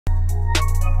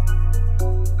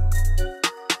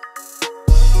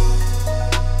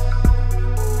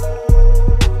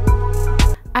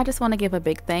I just want to give a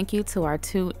big thank you to our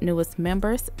two newest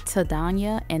members,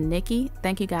 Tadanya and Nikki.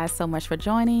 Thank you guys so much for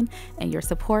joining, and your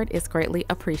support is greatly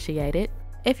appreciated.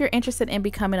 If you're interested in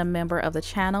becoming a member of the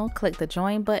channel, click the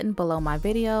join button below my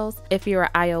videos. If you're an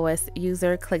iOS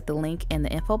user, click the link in the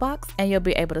info box and you'll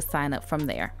be able to sign up from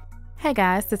there. Hey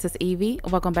guys, this is Evie.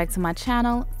 Welcome back to my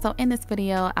channel. So in this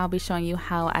video, I'll be showing you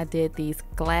how I did these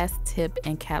glass tip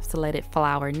encapsulated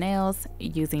flower nails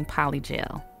using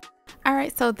Polygel.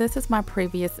 Alright, so this is my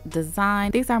previous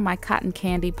design. These are my cotton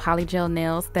candy polygel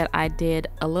nails that I did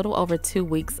a little over 2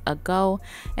 weeks ago.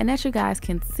 And as you guys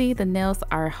can see, the nails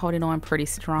are holding on pretty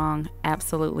strong.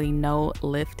 Absolutely no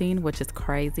lifting, which is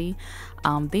crazy.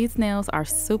 These nails are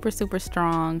super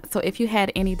strong. So if you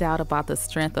had any doubt about the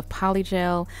strength of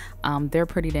polygel, they're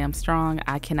pretty damn strong.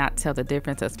 I cannot tell the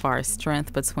difference as far as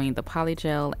strength between the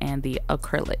polygel and the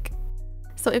acrylic.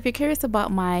 So if you're curious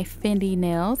about my Fendi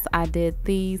nails, I did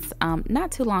these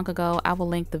not too long ago. I will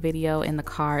link the video in the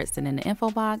cards and in the info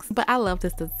box, but I love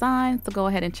this design, so go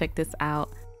ahead and check this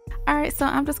out. Alright, so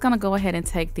I'm just gonna go ahead and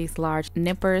take these large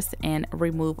nippers and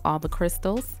remove all the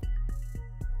crystals.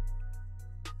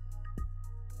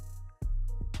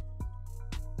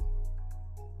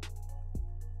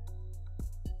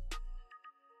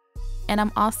 And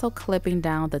I'm also clipping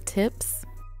down the tips.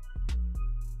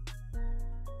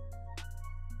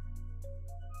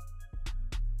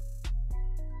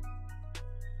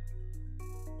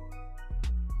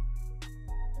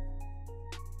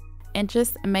 And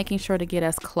just making sure to get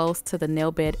as close to the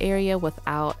nail bed area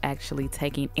without actually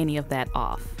taking any of that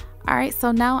off. Alright,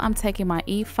 so now I'm taking my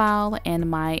e-file and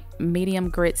my medium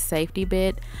grit safety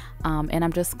bit, and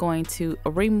I'm just going to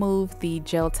remove the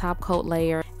gel top coat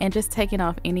layer and just taking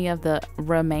off any of the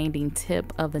remaining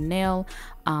tip of the nail.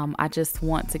 I just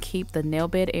want to keep the nail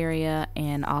bed area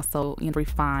and also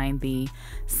refine the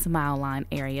smile line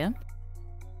area.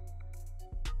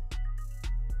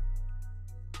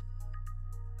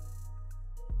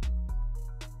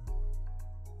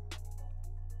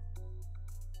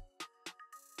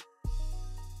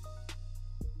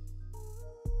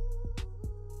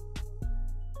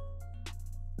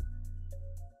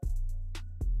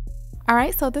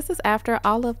 Alright, so this is after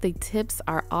all of the tips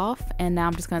are off, and now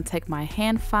I'm just going to take my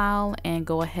hand file and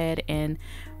go ahead and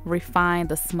refine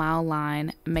the smile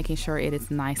line, making sure it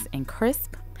is nice and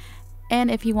crisp.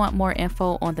 And if you want more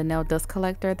info on the nail dust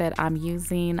collector that I'm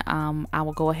using, I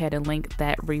will go ahead and link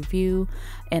that review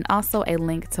and also a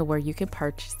link to where you can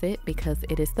purchase it because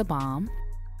it is the bomb.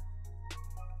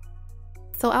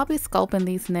 So I'll be sculpting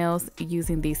these nails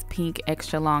using these pink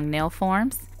extra long nail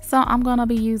forms. So I'm going to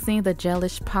be using the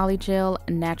Gelish Polygel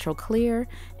Natural Clear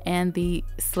and the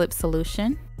Slip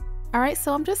Solution. Alright,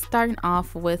 so I'm just starting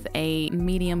off with a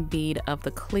medium bead of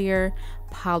the clear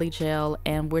polygel,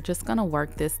 and we're just going to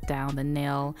work this down the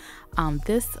nail.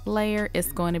 This layer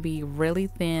is going to be really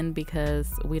thin because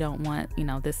we don't want,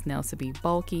 this nail to be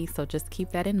bulky, so just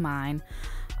keep that in mind.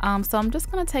 So I'm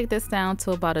just going to take this down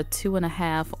to about a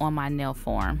 2.5 on my nail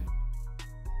form.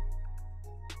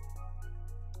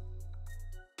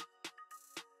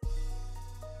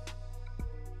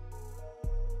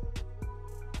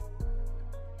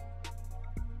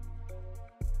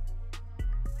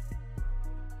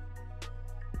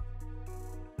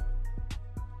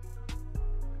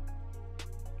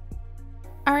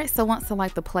 Alright, so once I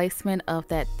like the placement of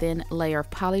that thin layer of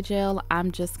polygel,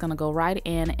 I'm just going to go right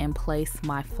in and place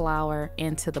my flower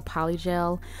into the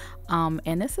polygel.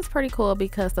 And this is pretty cool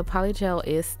because the polygel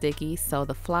is sticky, so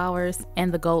the flowers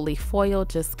and the gold leaf foil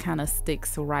just kind of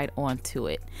sticks right onto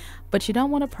it. But you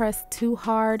don't want to press too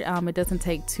hard. It doesn't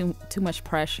take too much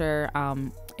pressure.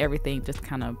 Everything just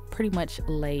kind of pretty much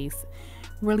lays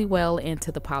really well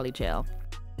into the polygel.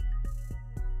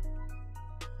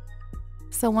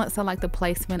 So once I like the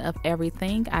placement of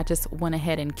everything, I just went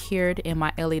ahead and cured in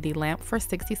my LED lamp for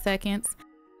 60 seconds.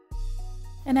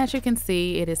 And as you can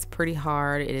see, it is pretty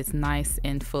hard. It is nice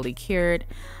and fully cured.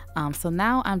 So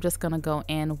now I'm just going to go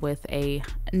in with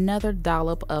another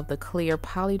dollop of the clear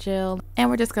polygel, and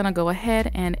we're just going to go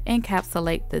ahead and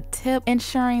encapsulate the tip,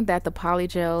 ensuring that the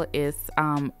polygel is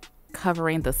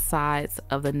covering the sides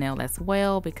of the nail as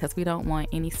well, because we don't want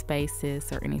any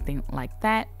spaces or anything like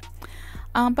that.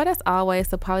 But as always,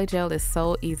 the polygel is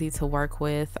so easy to work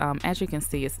with. As you can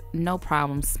see, it's no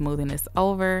problem smoothing this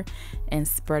over and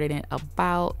spreading it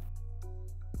about.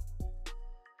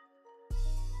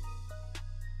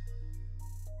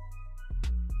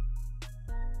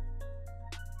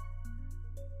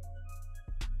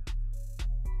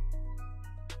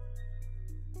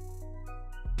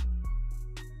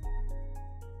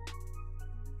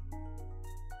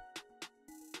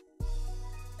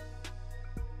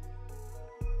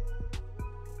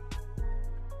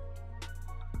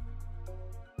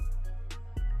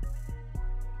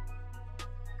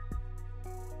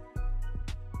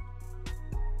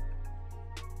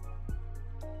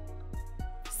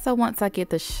 So once I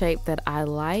get the shape that I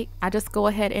like, I just go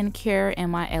ahead and cure in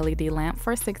my LED lamp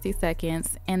for 60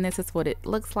 seconds, and this is what it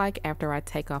looks like after I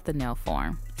take off the nail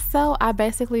form. So I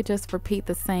basically just repeat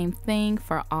the same thing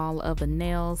for all of the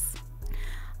nails.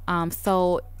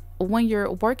 So when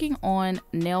you're working on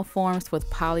nail forms with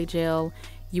polygel,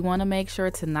 you want to make sure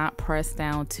to not press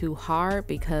down too hard,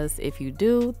 because if you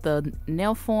do, the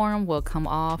nail form will come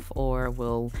off or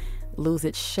will lose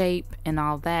its shape and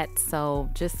all that. So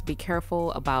just be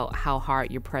careful about how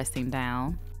hard you're pressing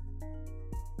down.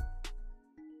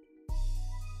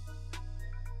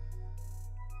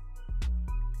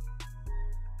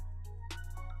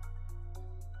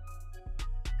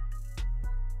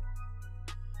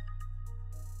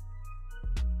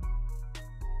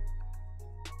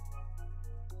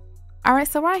 Alright,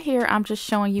 so right here I'm just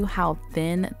showing you how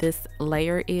thin this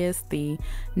layer is. The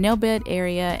nail bed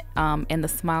area and the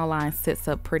smile line sits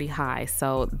up pretty high,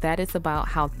 so that is about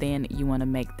how thin you want to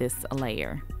make this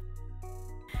layer.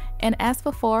 And as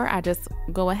before, I just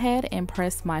go ahead and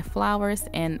press my flowers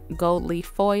and gold leaf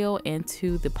foil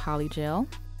into the polygel.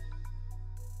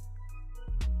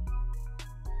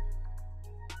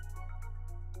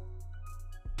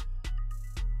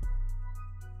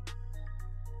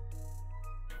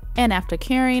 And after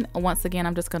curing, once again,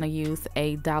 I'm just going to use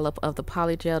a dollop of the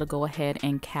polygel to go ahead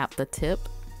and cap the tip.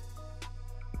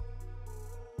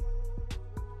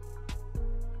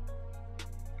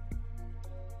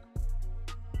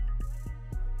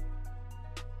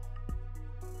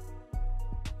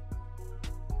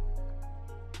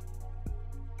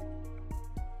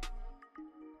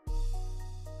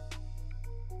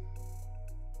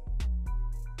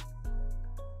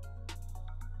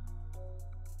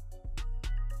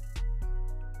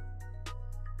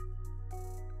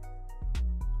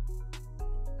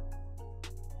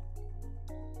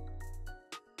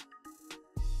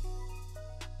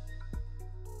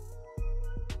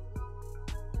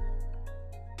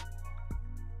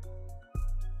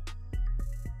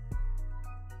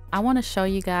 I want to show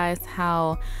you guys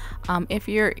how if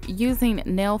you're using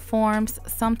nail forms,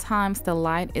 sometimes the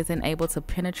light isn't able to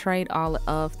penetrate all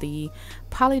of the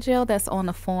polygel that's on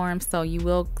the form, so you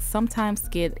will sometimes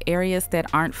get areas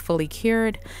that aren't fully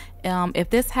cured. If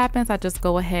this happens, I just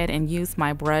go ahead and use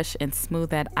my brush and smooth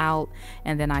that out,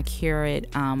 and then I cure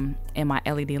it in my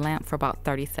LED lamp for about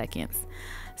 30 seconds.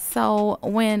 So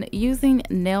when using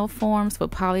nail forms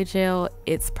with polygel,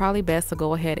 it's probably best to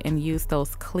go ahead and use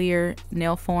those clear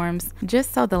nail forms,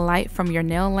 just so the light from your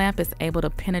nail lamp is able to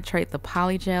penetrate the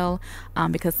polygel,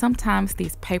 because sometimes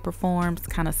these paper forms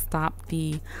kind of stop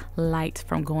the light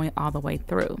from going all the way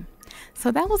through.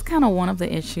 So that was kind of one of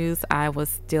the issues I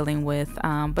was dealing with,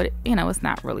 but you know, it's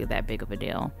not really that big of a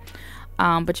deal.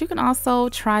 But you can also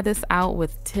try this out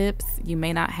with tips. You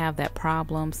may not have that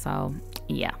problem, so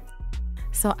yeah.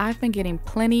 So I've been getting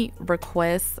plenty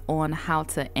requests on how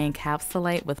to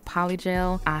encapsulate with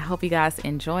polygel. I hope you guys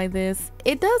enjoy this.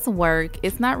 It does work.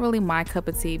 It's not really my cup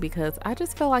of tea because I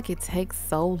just feel like it takes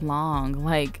so long.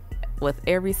 Like with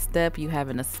every step you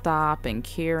having to stop and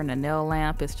cure in a nail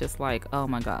lamp, it's just like, oh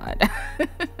my God.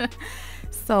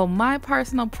 So my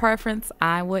personal preference,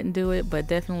 I wouldn't do it, but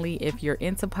definitely if you're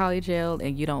into polygel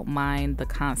and you don't mind the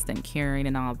constant curing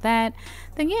and all that,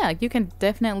 then yeah, you can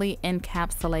definitely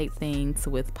encapsulate things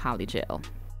with polygel.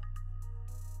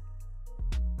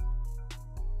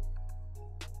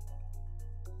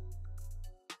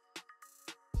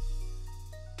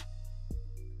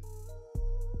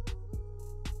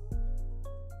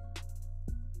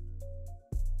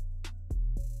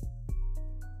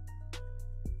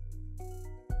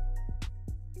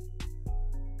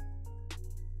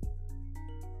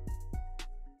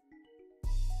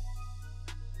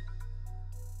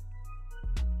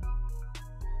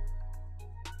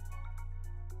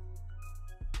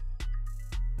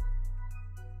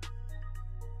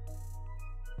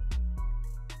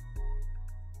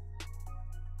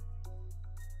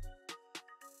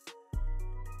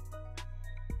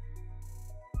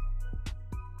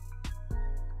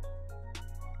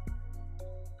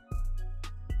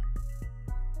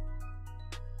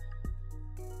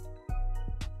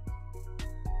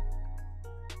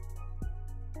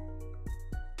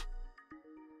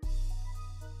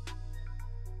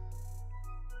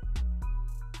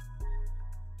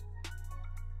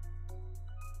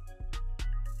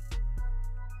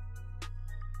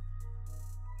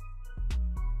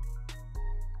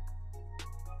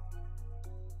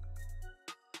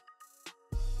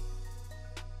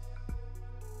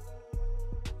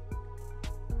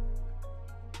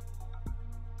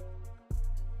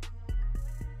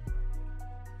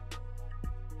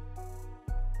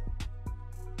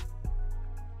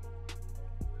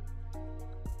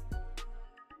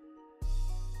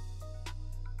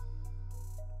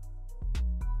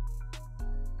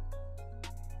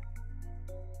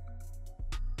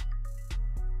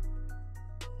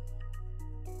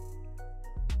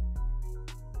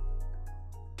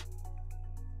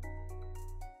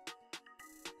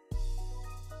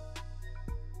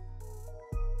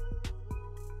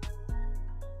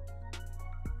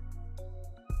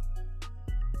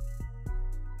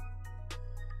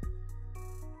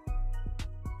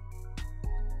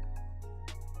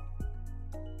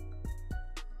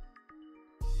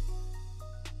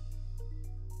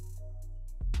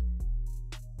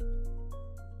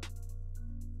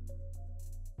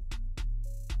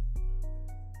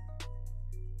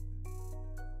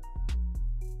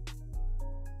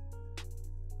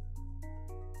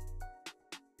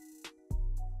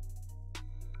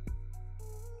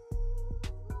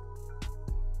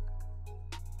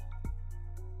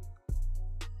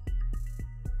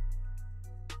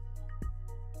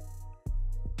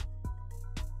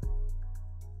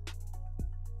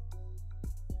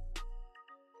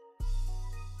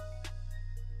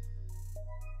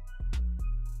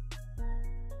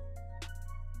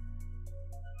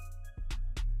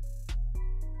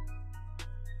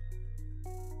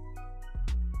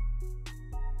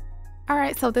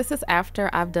 Alright, so this is after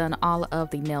I've done all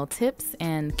of the nail tips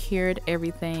and cured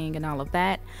everything and all of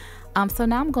that. So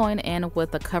now I'm going in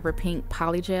with the Cover Pink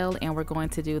Polygel and we're going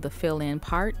to do the fill-in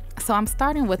part. So I'm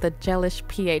starting with a gelish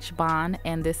pH bond,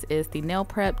 and this is the Nail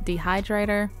Prep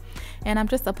Dehydrator, and I'm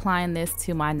just applying this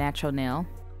to my natural nail.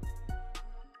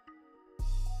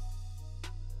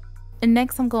 And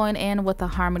next I'm going in with the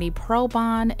Harmony Pro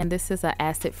Bond, and this is an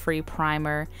acid-free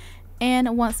primer.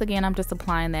 And once again, I'm just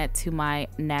applying that to my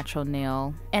natural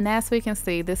nail. And as we can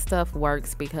see, this stuff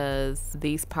works because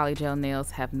these polygel nails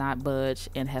have not budged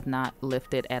and have not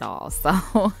lifted at all.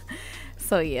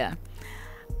 So yeah.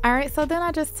 All right, so then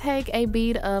I just take a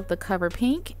bead of the Cover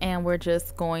Pink and we're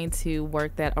just going to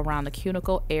work that around the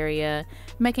cuticle area,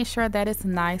 making sure that it's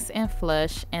nice and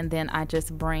flush. And then I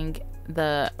just bring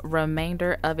the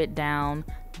remainder of it down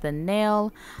the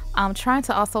nail. I'm trying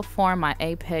to also form my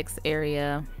apex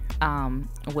area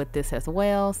with this as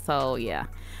well, so yeah,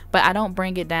 but I don't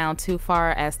bring it down too far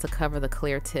as to cover the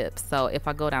clear tips. So if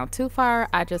I go down too far,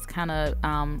 I just kind of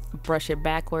brush it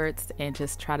backwards and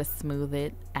just try to smooth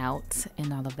it out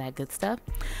and all of that good stuff.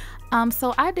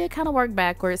 So I did kind of work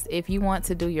backwards. If you want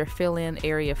to do your fill-in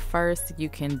area first, you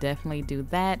can definitely do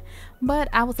that, but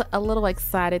I was a little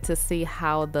excited to see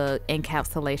how the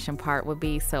encapsulation part would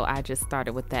be, so I just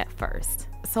started with that first.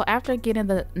 So after getting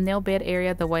the nail bed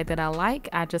area the way that I like,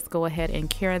 I just go ahead and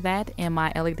cure that in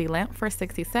my LED lamp for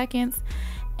 60 seconds,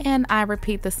 and I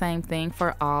repeat the same thing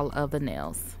for all of the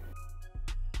nails.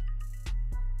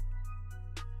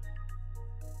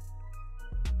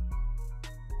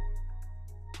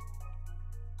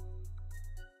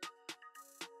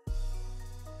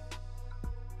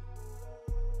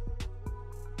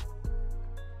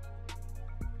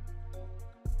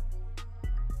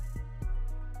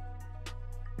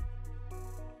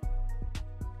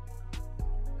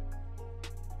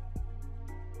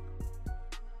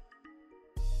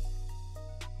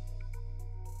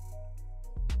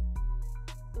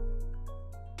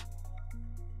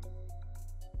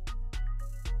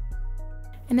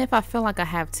 And if I feel like I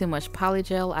have too much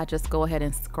polygel, I just go ahead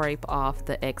and scrape off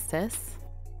the excess.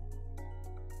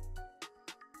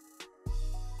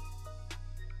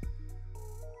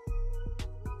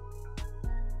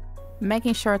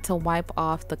 Making sure to wipe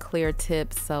off the clear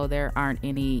tips so there aren't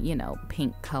any,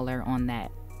 pink color on that.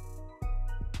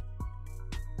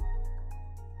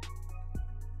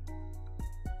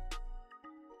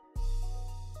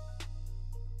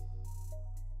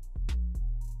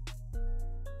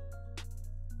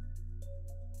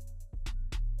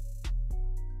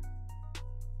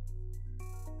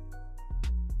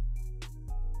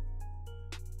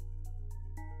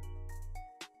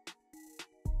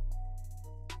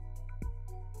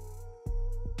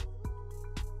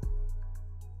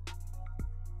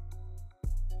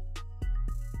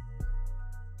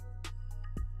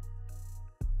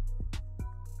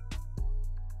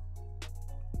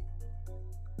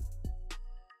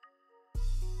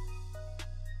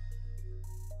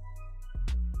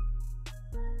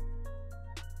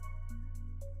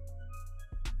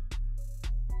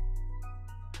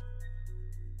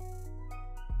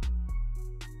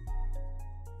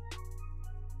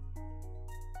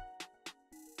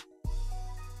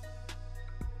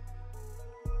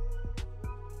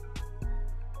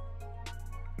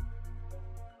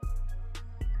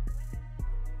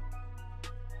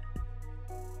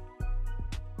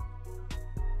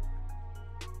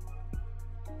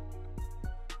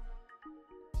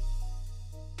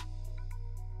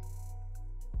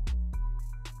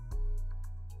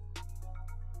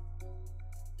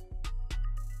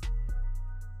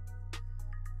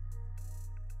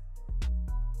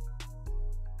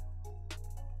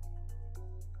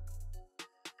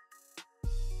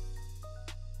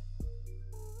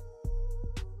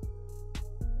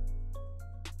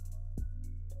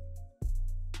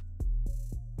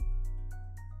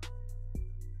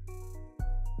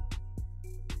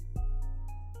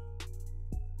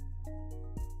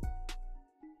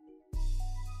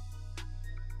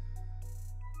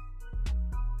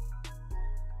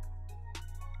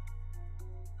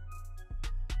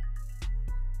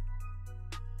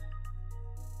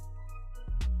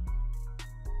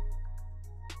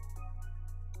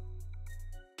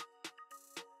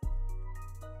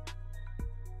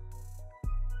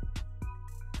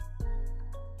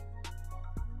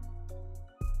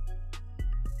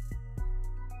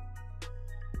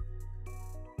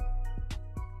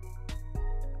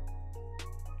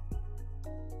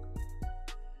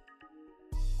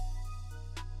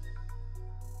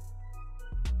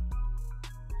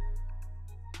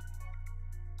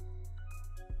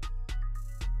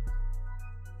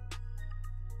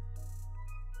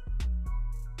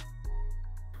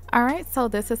 Alright, so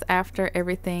this is after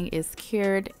everything is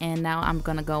cured, and now I'm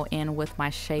going to go in with my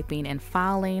shaping and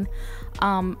filing.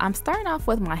 I'm starting off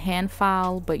with my hand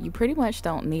file, but you pretty much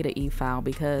don't need an e-file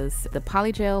because the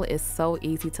polygel is so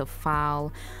easy to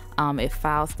file. It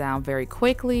files down very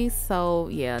quickly, so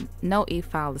yeah, no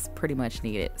e-file is pretty much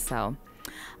needed. So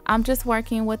I'm just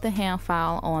working with the hand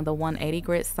file on the 180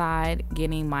 grit side,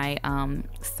 getting my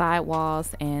side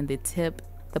walls and the tip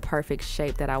the perfect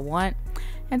shape that I want.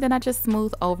 And then I just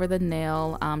smooth over the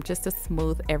nail just to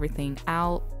smooth everything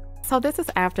out. So this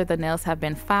is after the nails have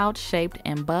been filed, shaped,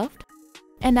 and buffed.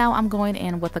 And now I'm going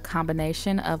in with a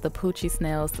combination of the Poochie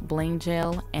Snails Bling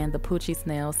Gel and the Poochie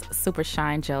Snails Super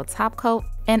Shine Gel Top Coat.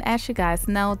 And as you guys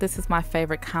know, this is my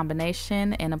favorite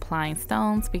combination in applying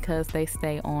stones because they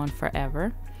stay on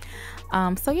forever.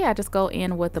 So yeah, I just go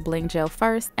in with the Bling Gel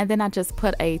first, and then I just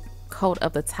put a coat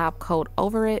of the top coat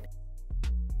over it.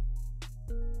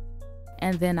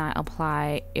 And then I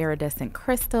apply iridescent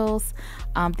crystals.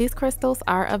 These crystals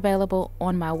are available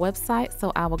on my website,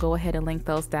 so I will go ahead and link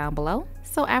those down below.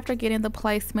 So after getting the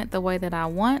placement the way that I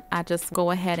want, I just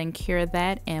go ahead and cure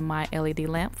that in my LED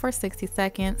lamp for 60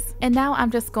 seconds. And now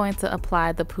I'm just going to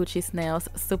apply the Poochie Snails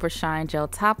Super Shine Gel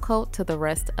Top Coat to the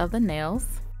rest of the nails.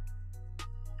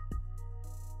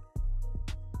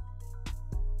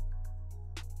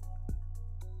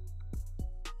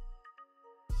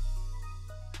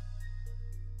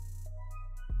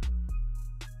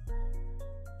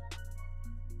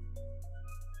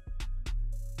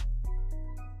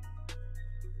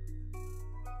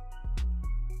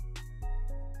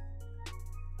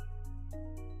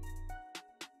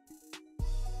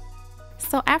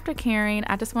 So after curing,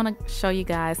 I just want to show you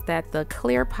guys that the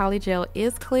clear polygel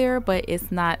is clear, but it's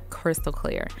not crystal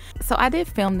clear. So I did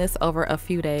film this over a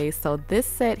few days. So this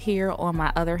set here on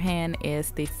my other hand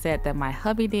is the set that my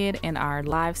hubby did in our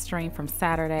live stream from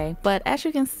Saturday. But as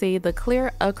you can see, the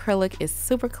clear acrylic is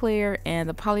super clear and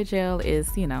the polygel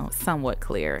is, you know, somewhat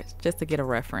clear, just to get a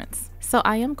reference. So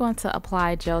I am going to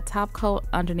apply gel top coat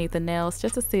underneath the nails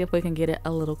just to see if we can get it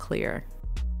a little clearer.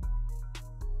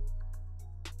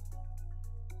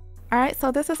 Alright,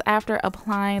 so this is after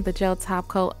applying the gel top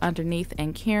coat underneath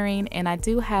and curing, and I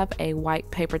do have a white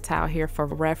paper towel here for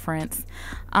reference.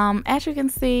 As you can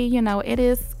see, you know, it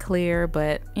is clear,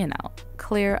 but you know,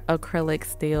 clear acrylic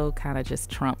still kind of just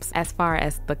trumps as far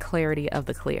as the clarity of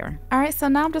the clear. Alright, so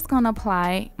now I'm just going to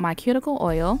apply my cuticle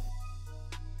oil.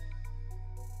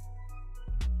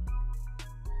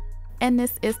 And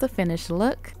this is the finished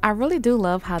look. I really do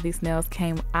love how these nails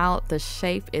came out. The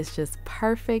shape is just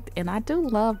perfect, and I do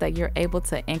love that you're able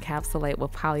to encapsulate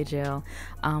with polygel.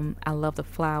 I love the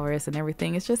flowers and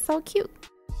everything. It's just so cute.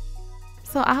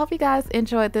 So I hope you guys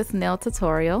enjoyed this nail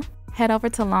tutorial. Head over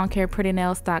to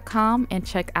longhairprettynails.com and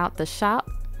check out the shop.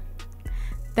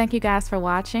 Thank you guys for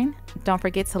watching. Don't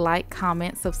forget to like,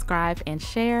 comment, subscribe, and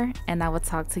share, and I will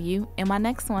talk to you in my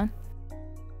next one.